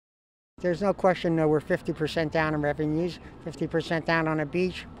There's no question that we're 50% down in revenues, 50% down on the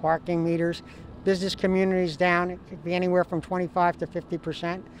beach, parking meters, business communities down. It could be anywhere from 25 to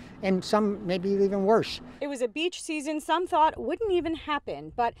 50%, and some maybe even worse. It was a beach season some thought wouldn't even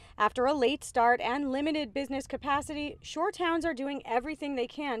happen, but after a late start and limited business capacity, shore towns are doing everything they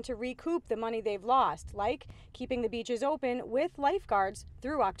can to recoup the money they've lost, like keeping the beaches open with lifeguards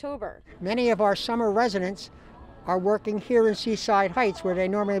through October. Many of our summer residents are working here in Seaside Heights, where they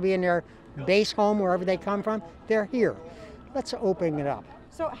normally be in their base home, wherever they come from. They're here. Let's open it up.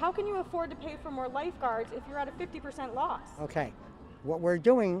 So how can you afford to pay for more lifeguards if you're at a 50% loss? Okay, what we're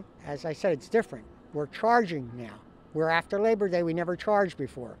doing, as I said, it's different. We're charging now. We're after Labor Day, we never charged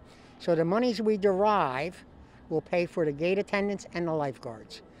before. So the monies we derive will pay for the gate attendants and the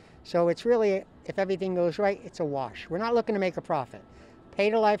lifeguards. So it's really, if everything goes right, it's a wash. We're not looking to make a profit.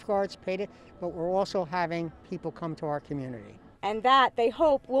 Pay the lifeguards, but we're also having people come to our community. And that, they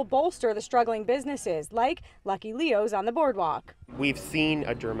hope, will bolster the struggling businesses, like Lucky Leo's on the boardwalk. We've seen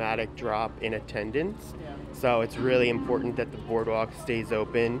a dramatic drop in attendance, so it's really important that the boardwalk stays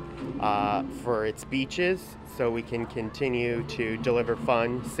open for its beaches, so we can continue to deliver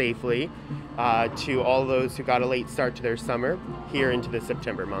fun safely to all those who got a late start to their summer here into the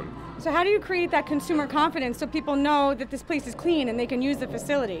September month. So how do you create that consumer confidence so people know that this place is clean and they can use the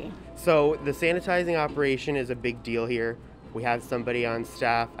facility? So the sanitizing operation is a big deal here. We have somebody on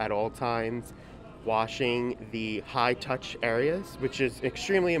staff at all times washing the high touch areas, which is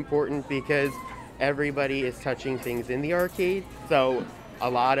extremely important because everybody is touching things in the arcade. So a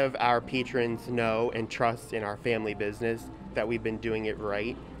lot of our patrons know and trust in our family business that we've been doing it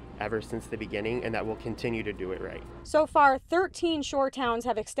right ever since the beginning, and that we'll continue to do it right. So far, 13 shore towns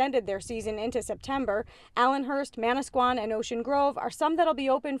have extended their season into September. Allenhurst, Manasquan, and Ocean Grove are some that'll be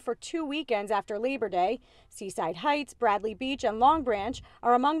open for 2 weekends after Labor Day. Seaside Heights, Bradley Beach, and Long Branch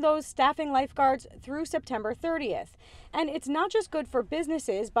are among those staffing lifeguards through September 30th. And it's not just good for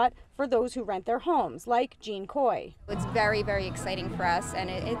businesses, but for those who rent their homes, like Jean Coy. It's very, very exciting for us, and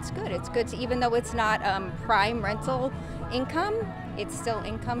it's good. It's good to, even though it's not prime rental income, it's still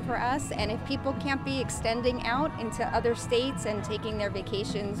income for us. And if people can't be extending out into other states and taking their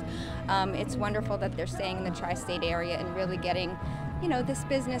vacations, it's wonderful that they're staying in the tri-state area and really getting, you know, this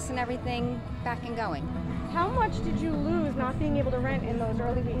business and everything back and going. How much did you lose not being able to rent in those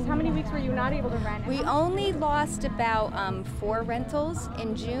early weeks? How many weeks were you not able to rent? We only lost about 4 rentals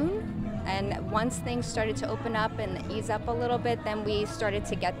in June. And once things started to open up and ease up a little bit, then we started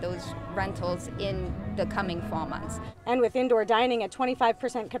to get those rentals in the coming fall months. And with indoor dining at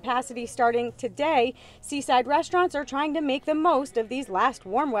 25% capacity starting today, Seaside restaurants are trying to make the most of these last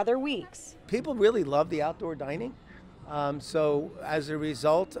warm weather weeks. People really love the outdoor dining. So as a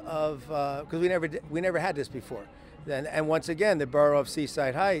result of, because we never had this before. And once again, the borough of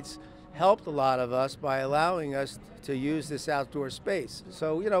Seaside Heights helped a lot of us by allowing us to use this outdoor space.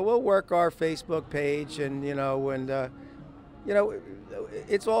 So, you know, we'll work our Facebook page and, you know,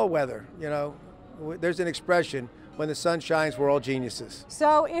 it's all weather, you know. There's an expression, when the sun shines, we're all geniuses.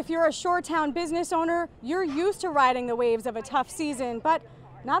 So if you're a shore town business owner, you're used to riding the waves of a tough season, but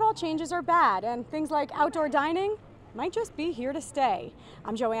not all changes are bad, and things like outdoor dining might just be here to stay.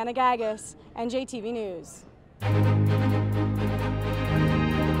 I'm Joanna Gagis, NJTV News.